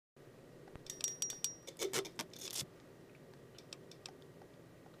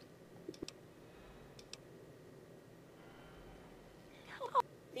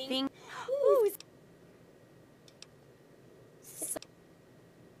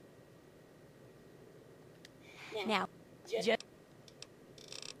Now, just...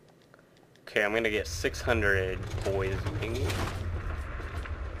 Okay, I'm gonna get 600 poisoning.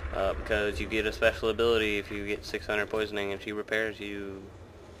 Because you get a special ability if you get 600 poisoning and she repairs you.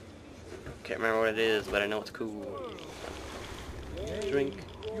 Can't remember what it is, but I know it's cool. Drink.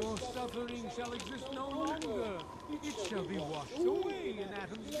 Your suffering shall exist no longer. It shall be washed away in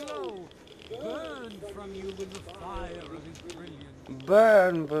Atom's glow, burned from you in the fire of his brilliance.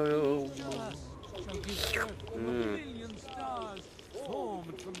 Burn, boo. Us shall give birth to a million stars,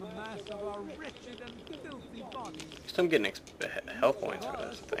 formed from the mass of our wretched and filthy bodies. I'm getting health points for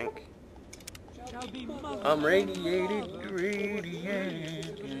this, I think. Shall be I'm radiated,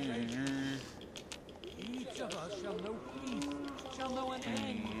 radiated. Each of us shall know peace, shall know an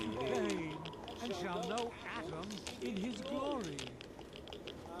end to pain, and shall know Atom in his glory.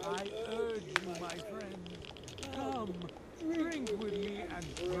 I urge you, my friend, come, drink with me and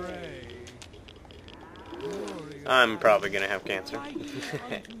pray. Glorious I'm probably gonna have cancer. unto you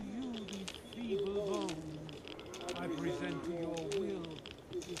these feeble bones. I present to your will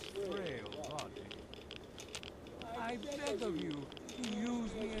this frail body. I beg of you to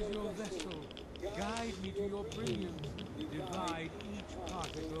use me as your vessel. Guide me to your brilliance. Divide each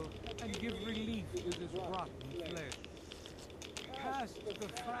particle and give relief to this rotten flesh. Cast the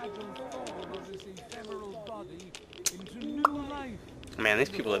fragile form of this ephemeral body into new life. Man, these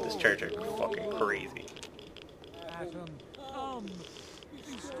people at this church are fucking crazy. Atom, come,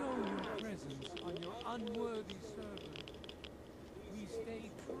 bestow your presence on your unworthy servant. We stay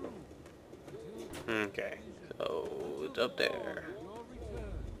true until Okay, so it's up there. your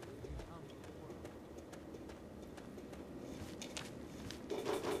return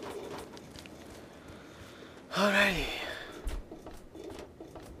Alrighty.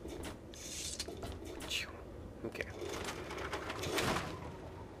 Okay.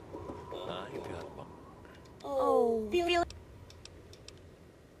 Oh, feel...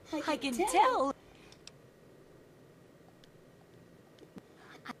 I can tell.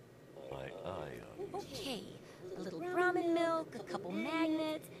 Okay, a little ramen milk, a couple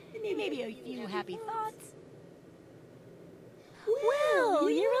magnets, and maybe a few happy thoughts. Well,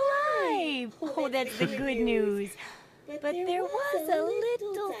 you're alive! Oh, that's the good news. But there was a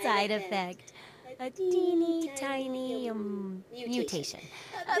little side effect. A teeny tiny mutation.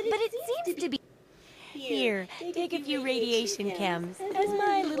 But it seems to be... Here, take a few radiation chems as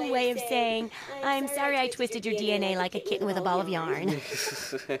my little way of saying, I'm sorry I twisted your DNA like a kitten with a ball of yarn.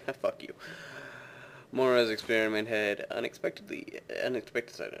 Fuck you. Mora's experiment had unexpected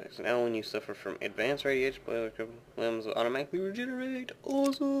side effects. Now when you suffer from advanced radiation, limbs will automatically regenerate.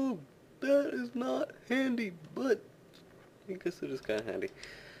 Awesome! That is not handy, but I guess it is kind of handy.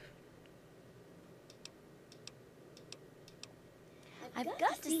 I've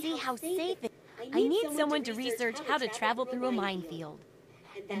got to see how safe it is. I need someone to research how to travel through a minefield.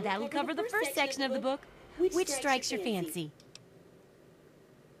 And that'll cover the first section of the book. Which strikes your fancy?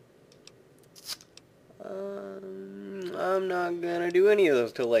 I'm not gonna do any of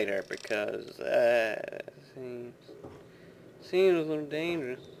those till later because seems a little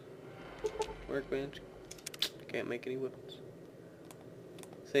dangerous. Workbench. Can't make any weapons.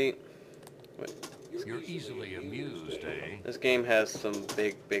 See, wait. You're easily amused, eh? This game has some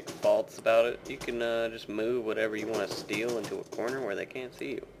big faults about it. You can just move whatever you want to steal into a corner where they can't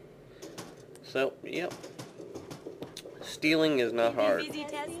see you. So, yep. Stealing is not hard. Busy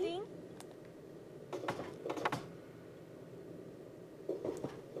testing?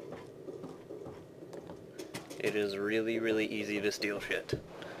 It is really easy to steal shit.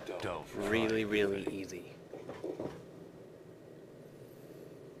 Don't Really easy.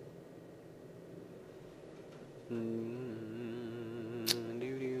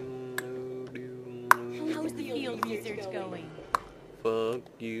 How's the field research going? Fuck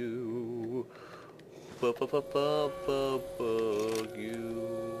you. Fuck you.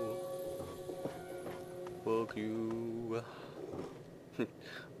 Fuck you.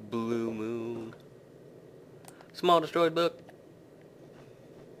 Blue Moon. Small destroyed book.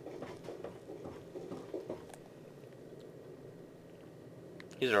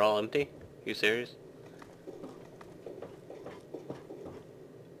 These are all empty? You serious?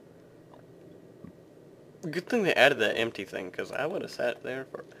 Good thing they added that empty thing, because I would have sat there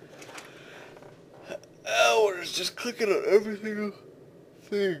for hours just clicking on every single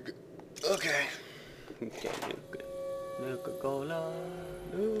thing. Okay. Okay, good. Coca-Cola,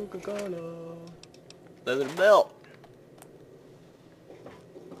 Coca-Cola. Leather belt.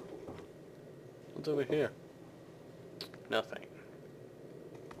 What's over here? Nothing.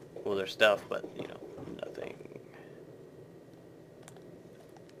 Well, there's stuff, but, you know, nothing.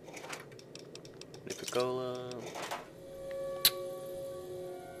 Coca-Cola.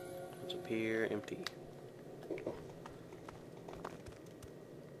 here, empty.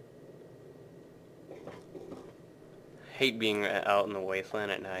 Hate being out in the wasteland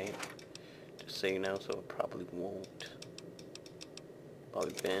at night. Just so you know, so it probably won't.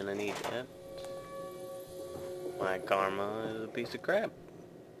 Bobby Pin, I need that. My karma is a piece of crap.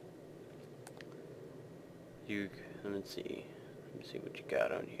 Let's see what you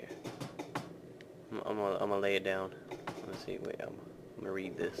got on here. I'm gonna lay it down. Let's see, wait, I'm gonna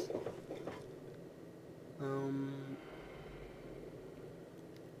read this.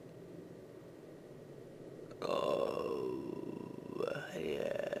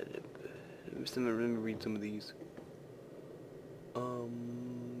 Yeah. Let me read some of these.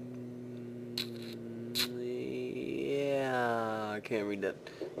 Yeah, I can't read that.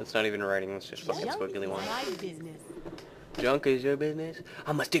 That's not even writing, that's just fucking squiggly one. Junk is your business?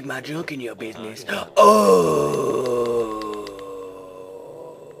 I'ma stick my junk in your business. Oh!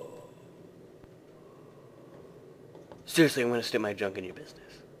 Seriously, I'm gonna stick my junk in your business.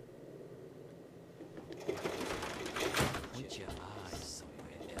 Put your eyes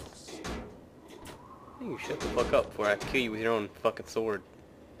somewhere else. You shut the fuck up before I kill you with your own fucking sword.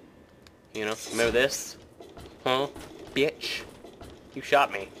 You know? Remember this? Huh? Bitch. You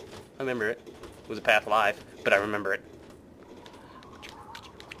shot me. I remember it. It was a past life, but I remember it.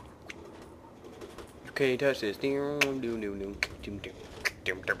 You can't touch this. Okay.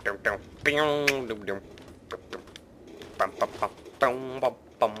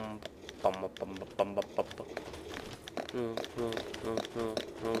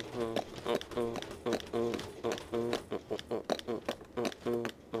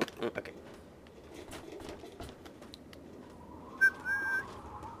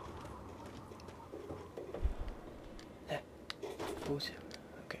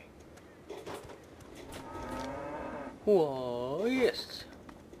 Okay. Whoa, yes.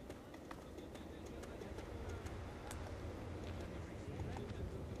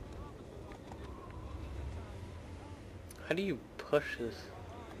 How do you push this?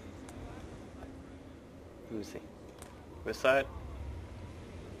 Let me see. This side?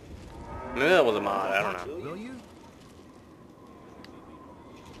 Maybe that was a mod, I don't know. Will you?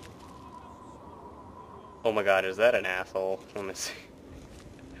 Oh my god, is that an asshole? Let me see.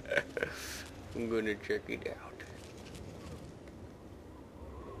 I'm gonna check it out.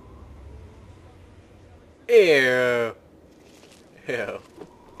 Ew. Ew. Ew,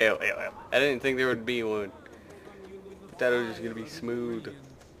 ew, ew. I didn't think there would be one. I thought it was just gonna be smooth.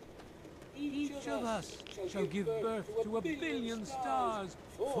 Each of us shall give birth to a billion stars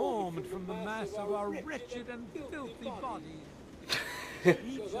formed from the mass of our wretched and filthy bodies.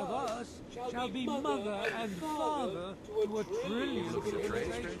 Each of us shall be mother and father to a trillion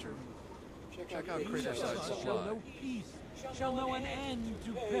civilizations. Check out Each of Criticize us shall Supply. know peace, shall know an end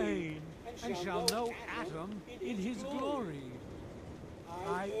to pain, and shall know Atom in his glory.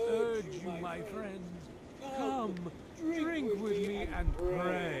 I urge you, my friends, come, drink with me and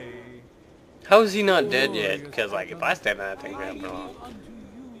pray. How is he not dead yet? Because, like, if I stand in that thing for I him for give long. unto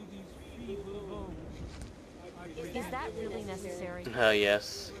you these feeble bones. Is that really necessary? Hell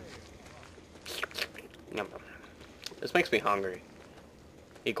yes. Yum. This makes me hungry.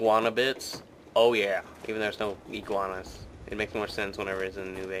 Iguana bits? Oh yeah. Even though there's no iguanas. It makes more sense whenever it's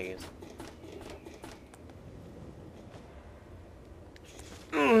in New Vegas.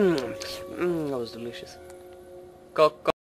 That was delicious. Coco.